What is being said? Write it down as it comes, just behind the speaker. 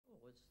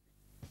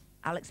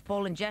Alex,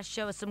 Paul and Jess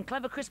show us some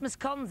clever Christmas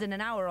cons in an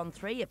hour on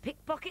 3. A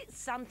pickpocket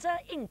Santa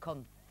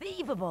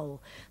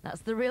inconceivable.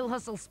 That's the Real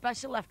Hustle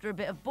special after a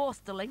bit of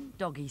borstalling,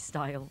 doggy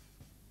style.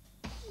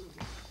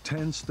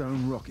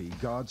 10-stone Rocky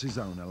guards his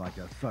owner like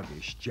a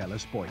thuggish,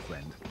 jealous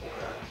boyfriend.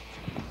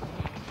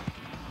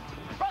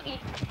 Rocky!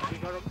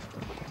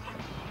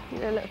 You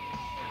know, look,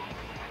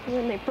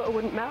 when they butter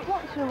wouldn't melt,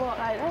 watching them walk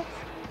like this.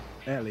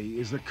 Ellie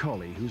is a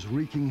collie who's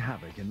wreaking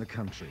havoc in the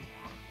country.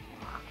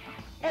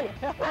 Ellie,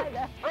 hi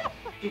there.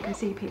 You can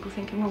see people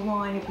thinking, well,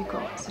 why have you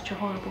got such a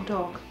horrible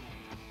dog?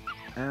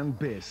 And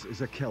Biss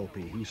is a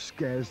Kelpie who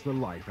scares the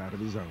life out of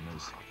his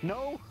owners.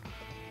 No!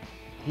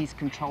 He's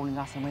controlling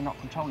us and we're not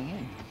controlling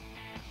him.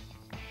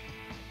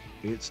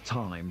 It's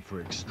time for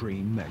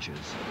extreme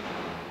measures.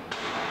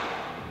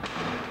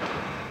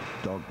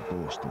 Dog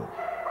Borstal.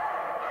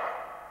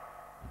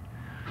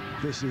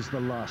 This is the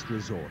last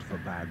resort for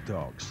bad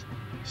dogs.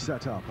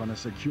 Set up on a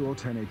secure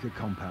 10-acre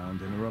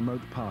compound in a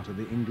remote part of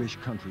the English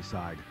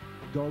countryside,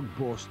 Dog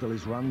Borstal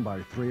is run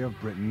by 3 of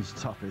Britain's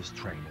toughest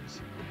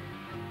trainers.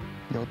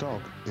 Your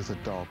dog is a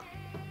dog.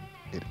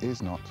 It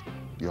is not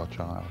your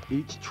child.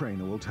 Each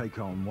trainer will take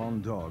on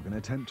 1 dog and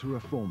attempt to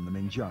reform them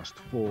in just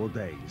 4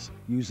 days,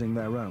 using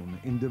their own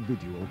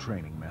individual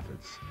training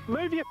methods.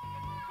 Move your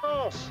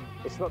arse!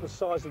 It's not the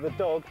size of the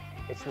dog,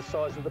 it's the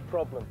size of the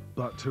problem.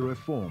 But to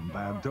reform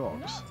bad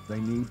dogs, they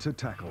need to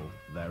tackle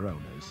their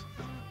owners.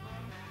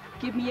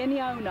 Give me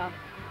any owner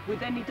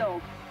with any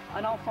dog,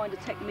 and I'll find a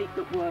technique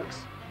that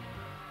works.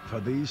 For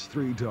these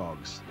 3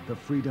 dogs, the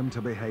freedom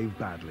to behave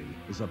badly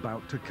is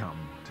about to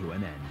come to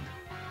an end.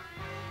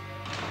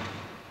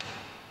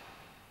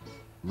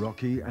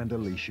 Rocky and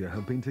Alicia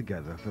have been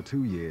together for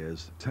 2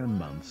 years, 10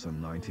 months and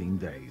 19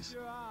 days.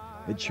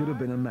 It should have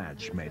been a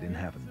match made in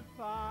heaven.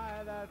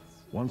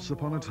 Once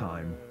upon a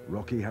time,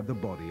 Rocky had the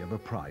body of a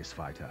prize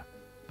fighter,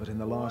 but in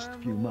the last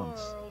few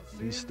months,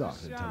 he's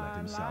started to let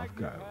himself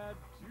go.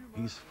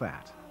 He's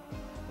fat,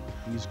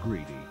 he's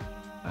greedy,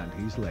 and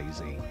he's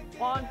lazy.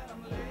 1,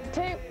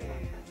 2,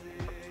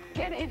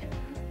 get in.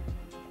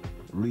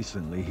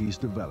 Recently, he's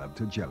developed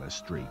a jealous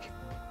streak.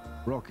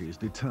 Rocky's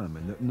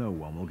determined that no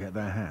one will get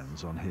their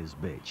hands on his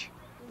bitch.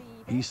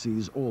 He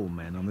sees all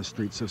men on the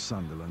streets of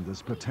Sunderland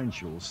as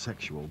potential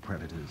sexual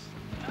predators.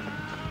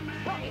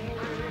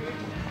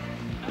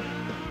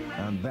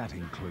 And that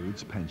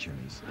includes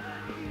pensioners.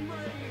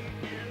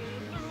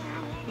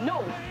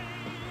 No!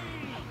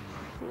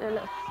 You know,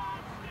 look,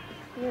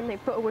 when they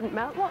butter wouldn't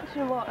melt, watching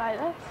them walk like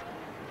this.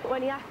 But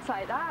when he acts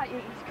like that,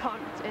 you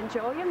can't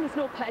enjoy him, there's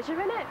no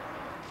pleasure in it.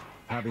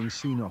 Having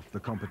seen off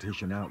the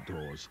competition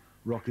outdoors,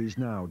 Rocky's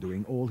now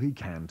doing all he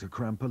can to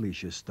cramp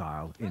Alicia's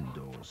style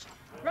indoors.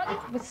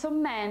 With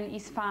some men,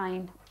 he's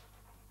fine.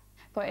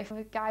 But if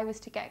a guy was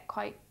to get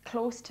quite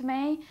close to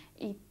me,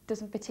 he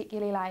doesn't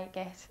particularly like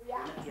it.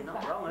 You're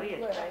not wrong, are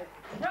you?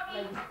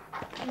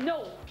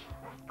 No!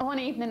 One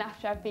evening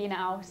after I'd been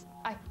out,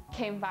 I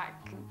came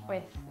back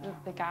with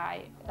the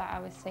guy that I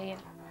was seeing.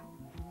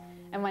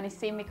 And when he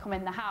seen me come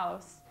in the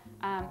house,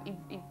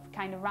 he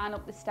kind of ran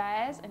up the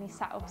stairs and he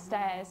sat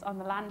upstairs on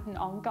the landing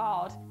on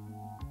guard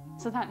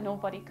so that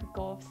nobody could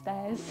go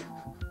upstairs.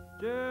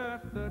 I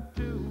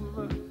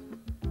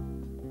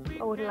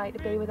wouldn't like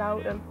to be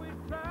without him,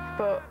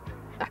 but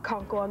I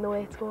can't go on the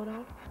way it's going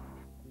on.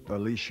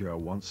 Alicia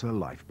wants her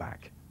life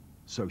back,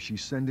 so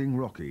she's sending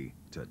Rocky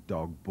to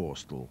Dog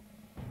Borstal.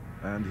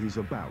 And he's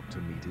about to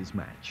meet his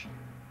match.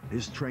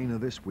 His trainer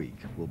this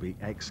week will be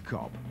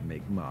ex-cop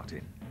Mick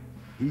Martin.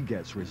 He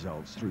gets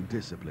results through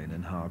discipline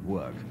and hard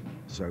work,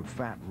 so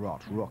Fat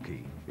Rot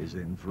Rocky is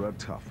in for a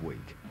tough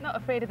week. Not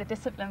afraid of the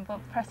discipline,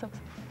 but press-ups.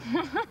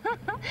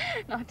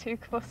 Not too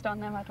fussed on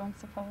them, I don't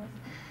suppose.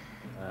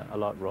 I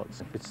like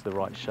rots. If it's the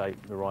right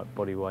shape, the right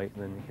body weight,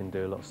 then you can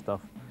do a lot of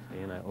stuff.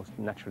 You know, it'll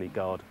naturally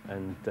guard,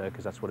 and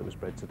because that's what it was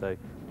bred to do.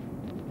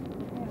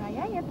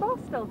 Yeah, you're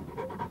borstal.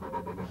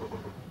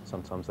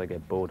 Sometimes they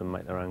get bored and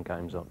make their own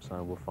games up,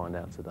 so we'll find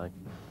out today.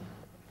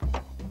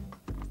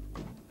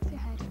 Your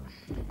head.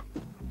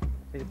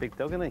 He's a big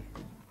dog, isn't he?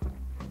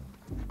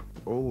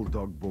 All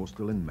Dog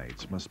Borstal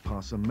inmates must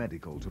pass a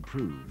medical to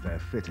prove they're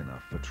fit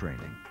enough for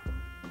training.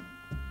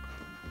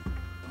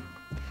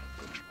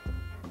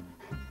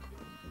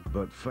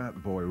 But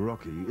Fat Boy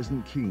Rocky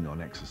isn't keen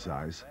on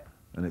exercise,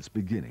 and it's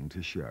beginning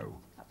to show.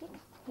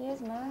 He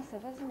is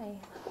massive, isn't he?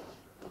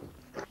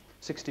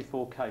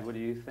 64k, what do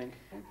you think?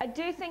 I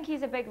do think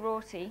he's a big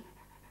roti,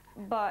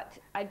 but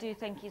I do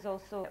think he's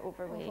also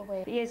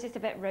overweight. He is just a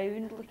bit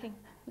round looking.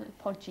 A little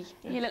podgy.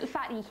 You little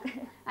fatty.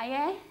 Are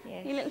you?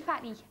 Yes. You little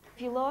fatty.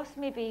 If you lost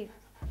maybe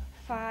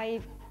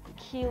 5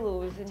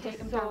 kilos and Take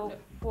just him saw down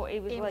what he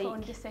was Aim like. for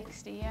under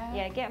 60, yeah?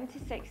 Yeah, get him to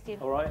 60.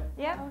 All right?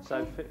 Yeah. Okay.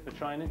 So fit for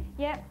training?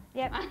 Yep,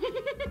 yep.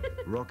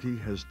 Rocky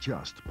has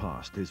just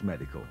passed his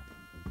medical,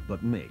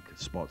 but Mick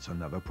spots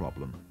another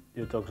problem.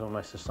 Your dog's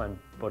almost the same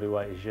body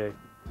weight as you.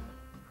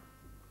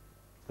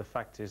 The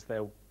fact is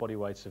their body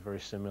weights are very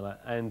similar,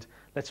 and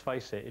let's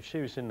face it, if she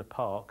was in the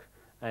park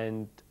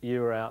and you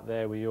were out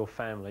there with your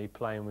family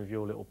playing with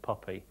your little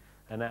puppy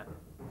and that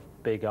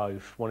big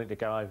oath, wanted to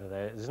go over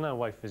there. There's no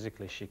way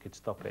physically she could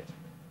stop it.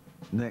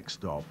 Next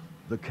stop,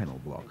 the kennel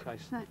block. Okay,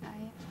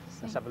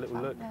 let's have a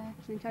little look.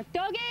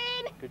 Dog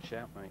in! Good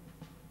shout, mate.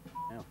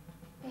 Now.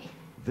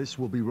 This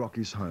will be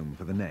Rocky's home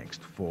for the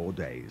next 4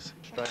 days.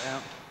 Straight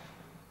out.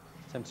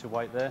 Tend to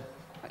wait there.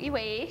 You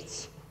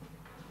wait.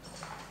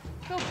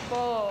 Good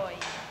boy.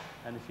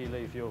 And if you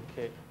leave your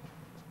kit.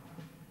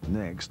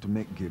 Next,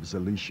 Mick gives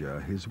Alicia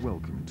his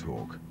welcome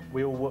talk.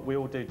 We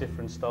all do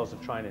different styles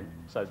of training.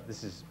 So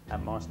this is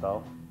at my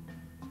style.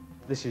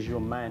 This is your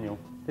manual.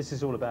 This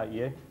is all about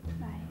you.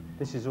 Right.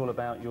 This is all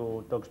about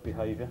your dog's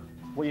behaviour.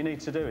 What you need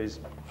to do is,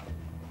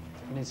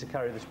 you need to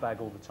carry this bag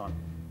all the time.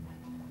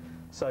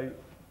 So,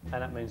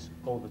 and that means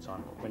all the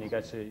time. When you go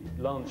to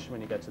lunch,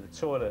 when you go to the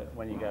toilet,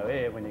 when you go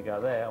here, when you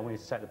go there, I want you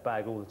to take the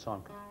bag all the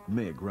time.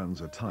 Mick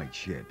runs a tight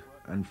ship,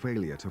 and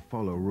failure to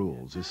follow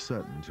rules is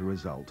certain to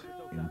result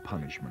in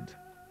punishment.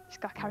 He's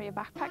got to carry a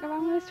backpack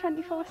around with us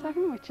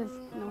 24/7, which is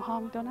no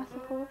harm done, I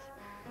suppose.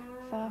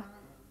 So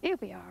he'll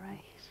be all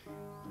right.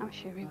 I'm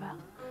sure he will.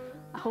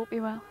 I hope he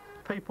will.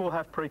 People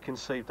have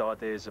preconceived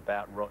ideas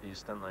about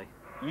Rotties, don't they?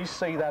 You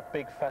see that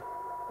big fat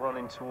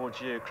running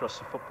towards you across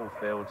the football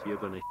field, you're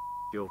going to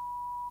your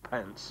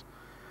pants.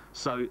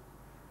 So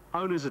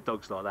owners of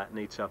dogs like that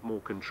need to have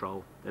more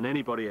control than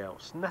anybody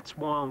else, and that's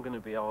why I'm going to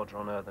be harder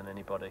on her than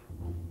anybody.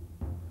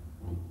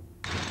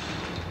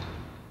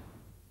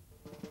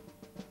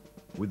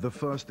 With the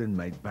first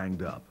inmate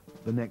banged up,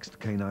 the next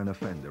canine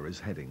offender is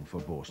heading for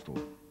Borstall.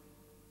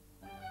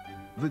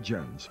 The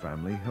Jones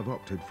family have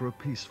opted for a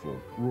peaceful,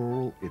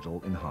 rural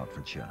idyll in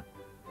Hertfordshire.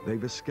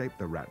 They've escaped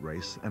the rat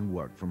race and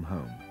work from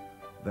home.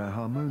 Their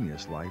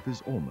harmonious life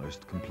is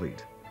almost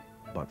complete,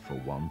 but for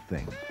one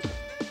thing.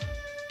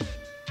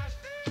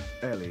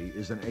 Ellie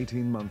is an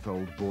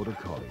 18-month-old border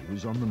collie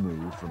who's on the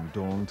move from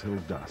dawn till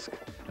dusk,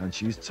 and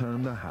she's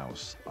turned the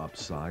house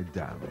upside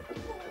down.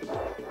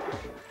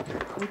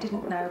 We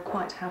didn't know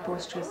quite how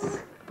boisterous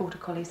border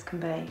collies can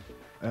be.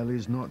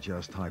 Ellie's not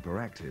just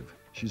hyperactive,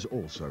 she's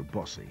also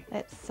bossy.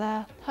 It's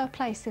her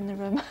place in the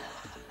room.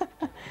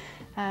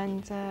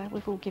 And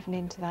we've all given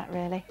in to that,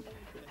 really,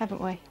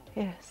 haven't we?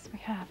 Yes, we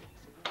have.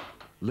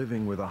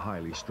 Living with a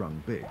highly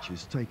strung bitch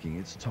is taking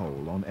its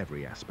toll on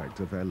every aspect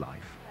of their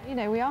life. You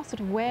know, we are sort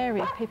of wary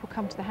if people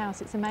come to the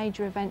house. It's a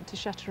major event to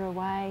shut her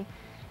away.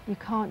 You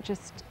can't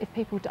just, if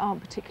people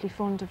aren't particularly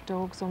fond of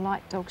dogs or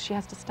like dogs, she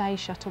has to stay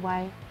shut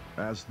away.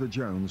 As the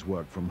Jones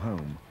work from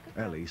home,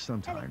 Ellie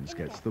sometimes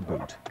gets the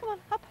boot. Come on,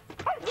 up.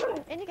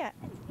 In you get.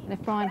 And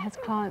if Brian has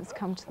clients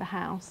come to the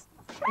house,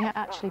 we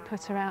actually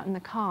put her out in the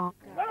car.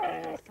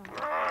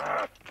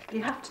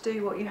 You have to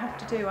do what you have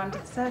to do under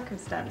the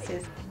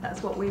circumstances.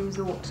 That's what we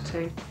resort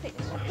to.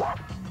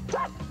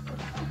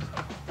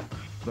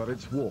 But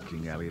it's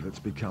walking Ellie that's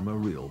become a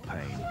real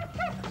pain.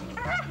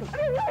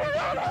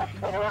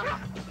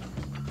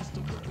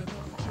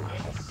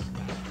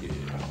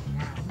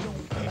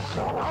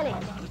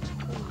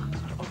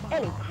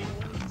 Ellie.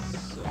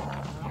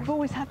 I've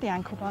always had the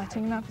ankle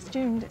biting and I've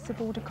assumed it's a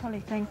border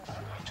collie thing,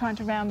 trying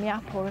to round me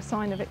up or a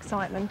sign of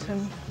excitement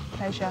and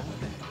pleasure.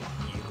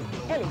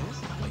 Ellie.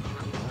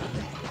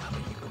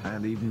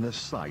 And even the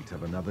sight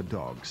of another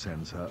dog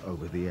sends her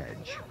over the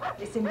edge.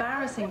 It's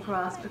embarrassing for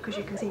us because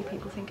you can see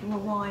people thinking, well,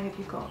 why have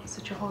you got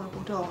such a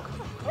horrible dog?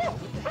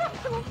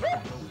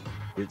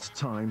 It's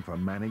time for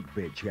manic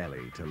bitch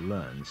Ellie to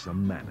learn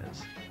some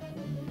manners.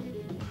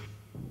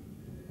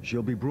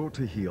 She'll be brought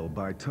to heel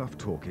by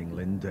tough-talking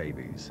Lynn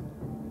Davies.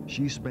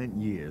 She spent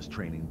years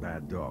training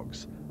bad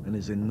dogs and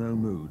is in no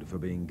mood for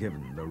being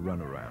given the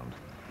runaround.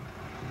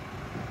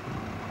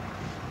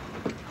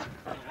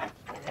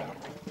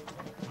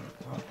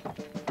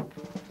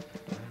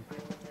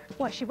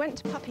 Well, she went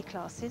to puppy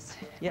classes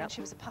when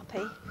she was a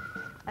puppy,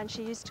 and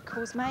she used to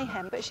cause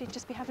mayhem, but she'd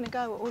just be having a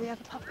go at all the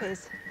other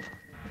puppies.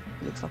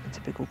 Looks like a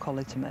typical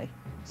collie to me.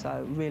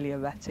 So really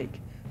erratic,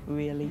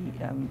 really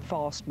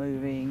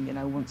fast-moving, you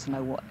know, wants to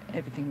know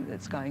everything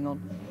that's going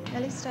on.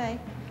 Ellie, stay.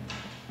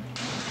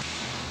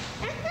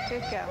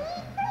 Good girl.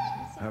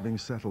 Having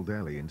settled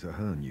Ellie into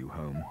her new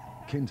home,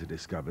 Kinta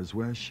discovers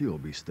where she'll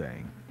be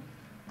staying.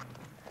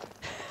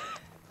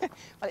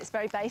 Well, it's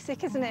very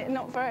basic, isn't it?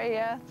 Not very,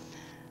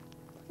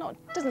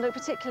 doesn't look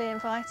particularly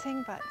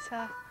inviting, but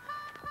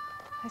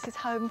this is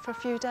home for a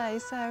few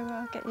days, so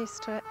I'll get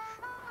used to it.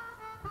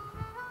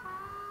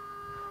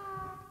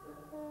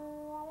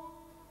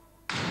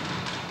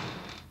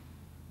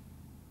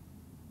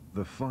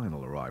 The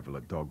final arrival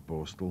at Dog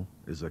Borstall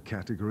is a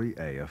Category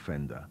A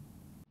offender.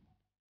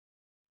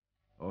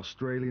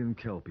 Australian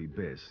Kelpie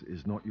Biss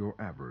is not your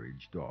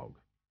average dog.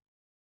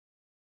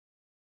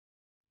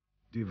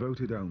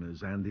 Devoted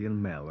owners Andy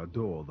and Mel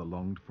adore the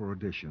longed-for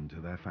addition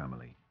to their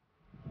family.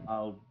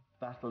 I'll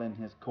battle in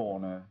his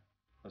corner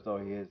as though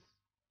he is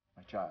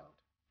my child,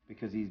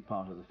 because he's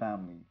part of the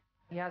family.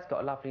 He has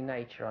got a lovely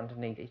nature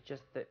underneath, it's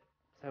just that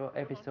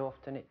every so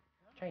often it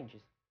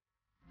changes.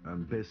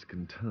 And Biss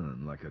can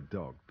turn like a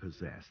dog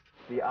possessed.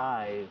 The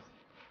eyes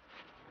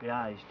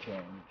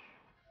change.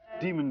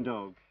 Demon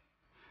dog.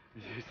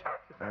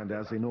 And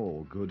as in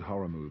all good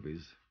horror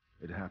movies,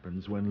 It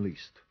happens when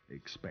least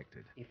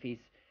expected. If he's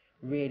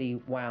really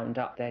wound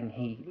up, then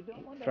he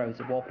throws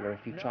a wobbler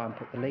if you try and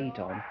put the lead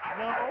on.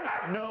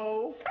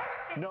 No!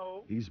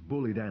 He's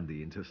bullied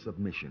Andy into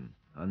submission,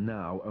 and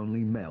now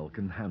only Mel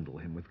can handle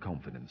him with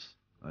confidence.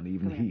 And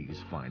even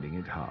he's finding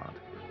it hard.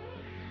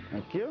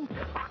 Thank you.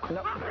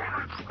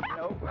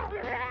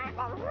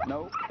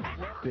 No.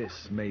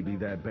 This may be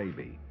their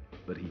baby,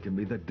 but he can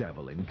be the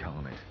devil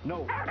incarnate.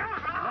 No.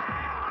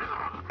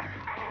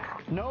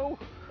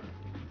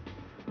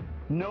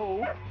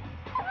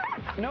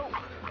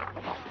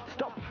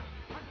 Stop.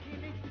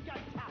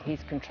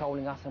 He's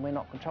controlling us and we're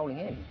not controlling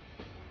him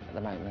at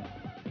the moment.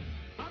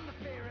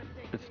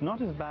 It's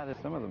not as bad as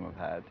some of them have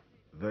had.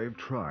 They've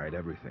tried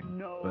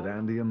everything, but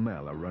Andy and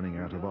Mel are running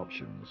out of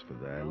options for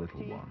their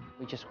little one.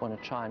 We just want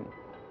to try and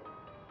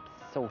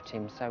sort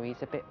him so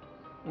he's a bit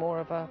more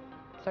of a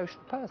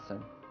social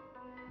person.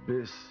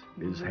 Biss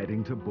is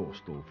heading to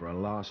Borstall for a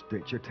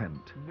last-ditch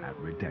attempt at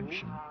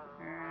redemption.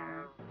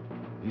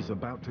 He's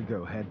about to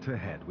go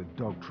head-to-head with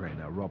dog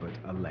trainer Robert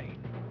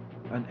Elaine,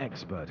 an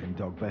expert in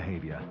dog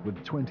behavior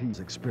with 20 years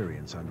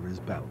experience under his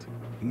belt.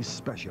 He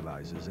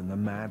specializes in the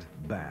mad,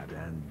 bad,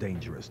 and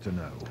dangerous to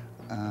know.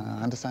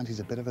 I understand he's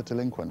a bit of a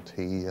delinquent.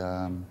 He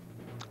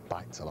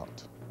bites a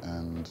lot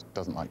and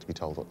doesn't like to be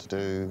told what to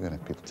do, and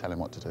if people tell him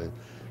what to do,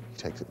 he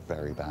takes it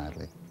very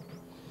badly.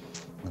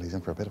 Well, he's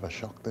in for a bit of a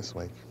shock this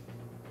week,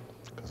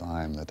 because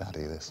I'm the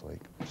daddy this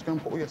week. Just go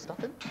and put all your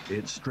stuff in.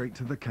 It's straight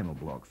to the kennel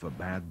block for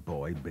bad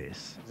boy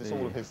Biss. Is this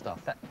all of his stuff?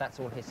 That's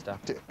all his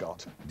stuff. Dear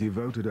God.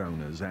 Devoted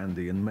owners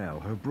Andy and Mel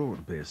have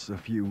brought Biss a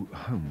few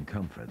home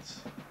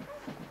comforts.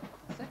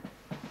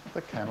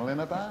 The kennel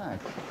in a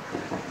bag.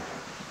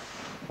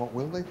 What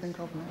will they think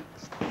of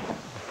next?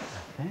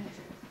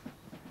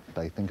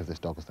 They think of this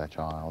dog as their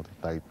child.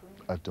 They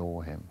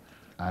adore him.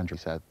 Andrew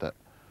said that,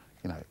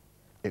 you know,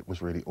 it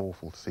was really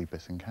awful to see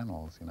Biss in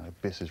kennels. You know,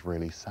 Biss is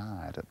really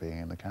sad at being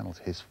in the kennels.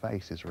 His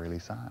face is really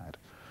sad.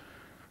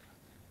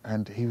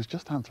 And he was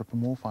just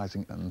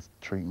anthropomorphizing and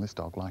treating this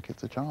dog like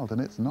it's a child, and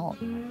it's not.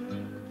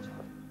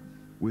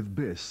 With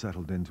Biss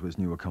settled into his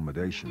new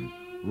accommodation,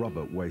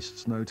 Robert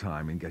wastes no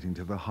time in getting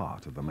to the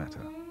heart of the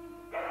matter.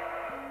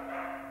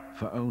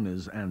 For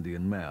owners Andy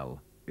and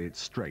Mel, it's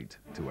straight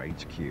to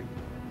HQ.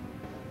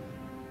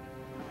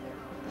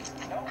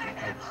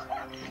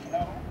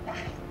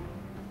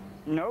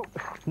 No.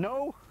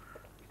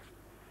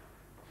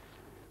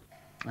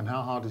 And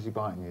how hard is he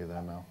biting you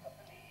there, Mel?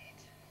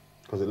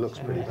 Because it looks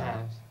pretty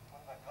bad.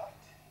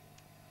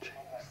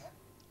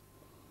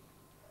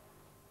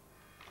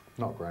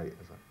 Not great,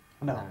 is it?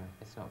 No,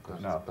 it's not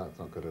good. No, that's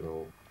not good at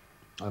all.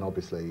 And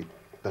obviously,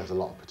 there's a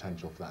lot of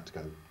potential for that to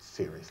go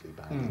seriously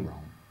badly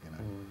wrong, you know.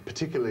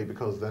 Particularly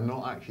because they're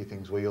not actually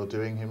things where you're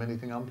doing him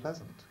anything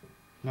unpleasant.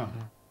 No.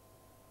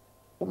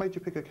 What made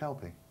you pick a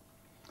Kelpie?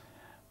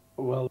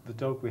 Well, the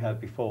dog we had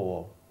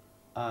before...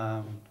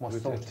 what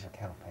sort of a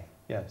Kelpie?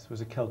 Yes,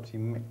 was a Kelpie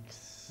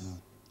mix.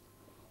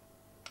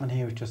 And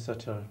he was just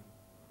such a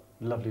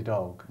lovely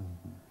dog.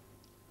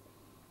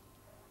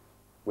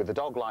 With a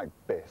dog like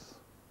Biss,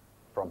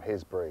 from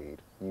his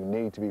breed, you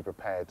need to be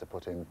prepared to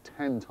put in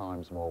 10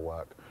 times more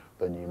work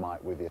than you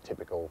might with your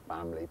typical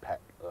family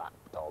pet lap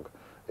dog.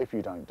 If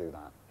you don't do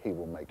that, he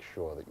will make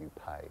sure that you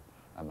pay,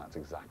 and that's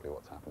exactly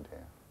what's happened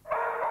here.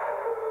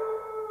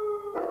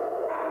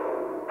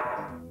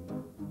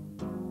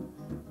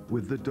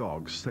 With the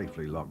dogs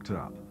safely locked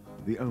up,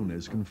 the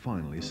owners can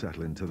finally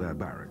settle into their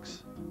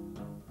barracks.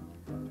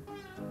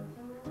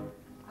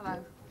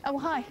 Hello. Oh,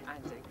 hi.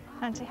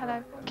 Auntie,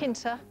 hello.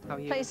 Kinter. How are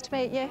you? Pleased to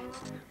meet you.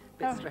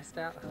 Bit stressed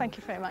out. Thank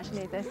you very much. I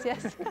need this,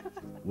 yes.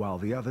 While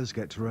the others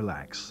get to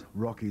relax,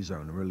 Rocky's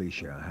owner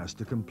Alicia has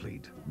to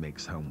complete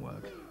Mick's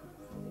homework.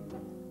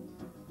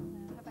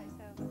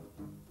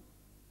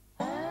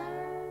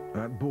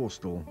 At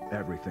Borstall,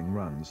 everything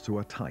runs to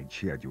a tight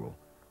schedule.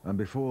 And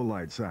before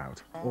lights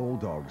out, all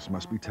dogs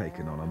must be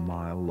taken on a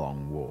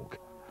mile-long walk.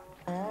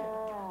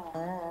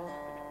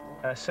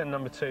 Send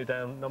number 2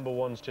 down. Number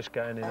 1's just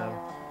going in.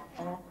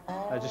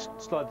 Just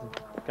slide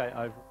the gate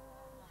over.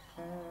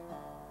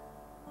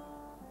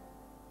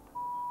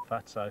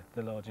 Fatso,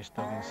 the largest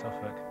dog in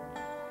Suffolk.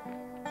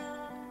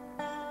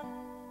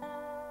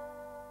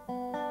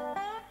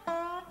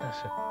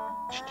 That's a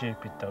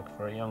stupid dog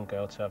for a young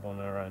girl to have on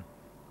her own.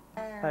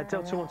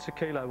 Delta wants a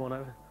kilo one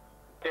over.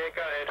 Yeah,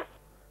 go ahead.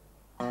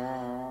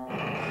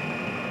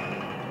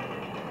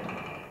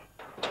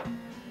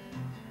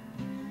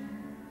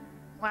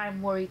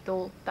 I'm worried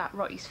though that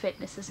Rocky's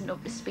fitness isn't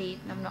up to speed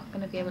and I'm not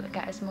going to be able to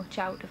get as much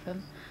out of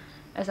him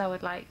as I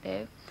would like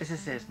to. This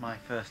is my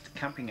first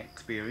camping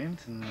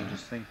experience and I'm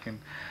just thinking,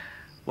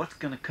 what's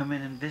going to come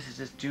in and visit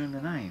us during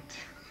the night?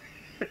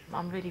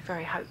 I'm really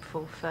very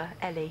hopeful for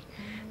Ellie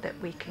that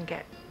we can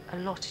get a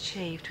lot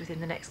achieved within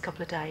the next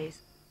couple of days.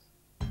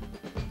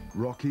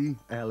 Rocky,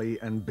 Ellie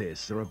and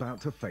Biss are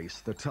about to face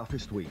the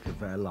toughest week of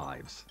their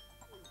lives.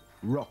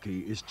 Rocky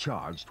is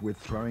charged with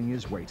throwing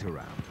his weight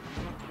around.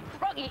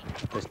 Rocky!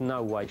 There's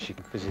no way she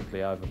can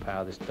physically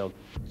overpower this dog.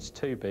 It's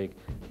too big,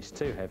 it's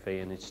too heavy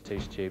and it's too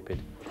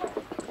stupid.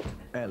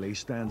 Ellie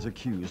stands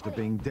accused of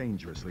being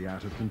dangerously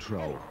out of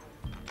control.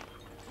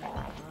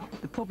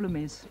 The problem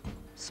is,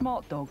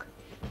 smart dog,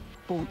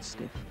 bored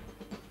stiff.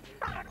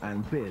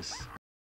 And Biss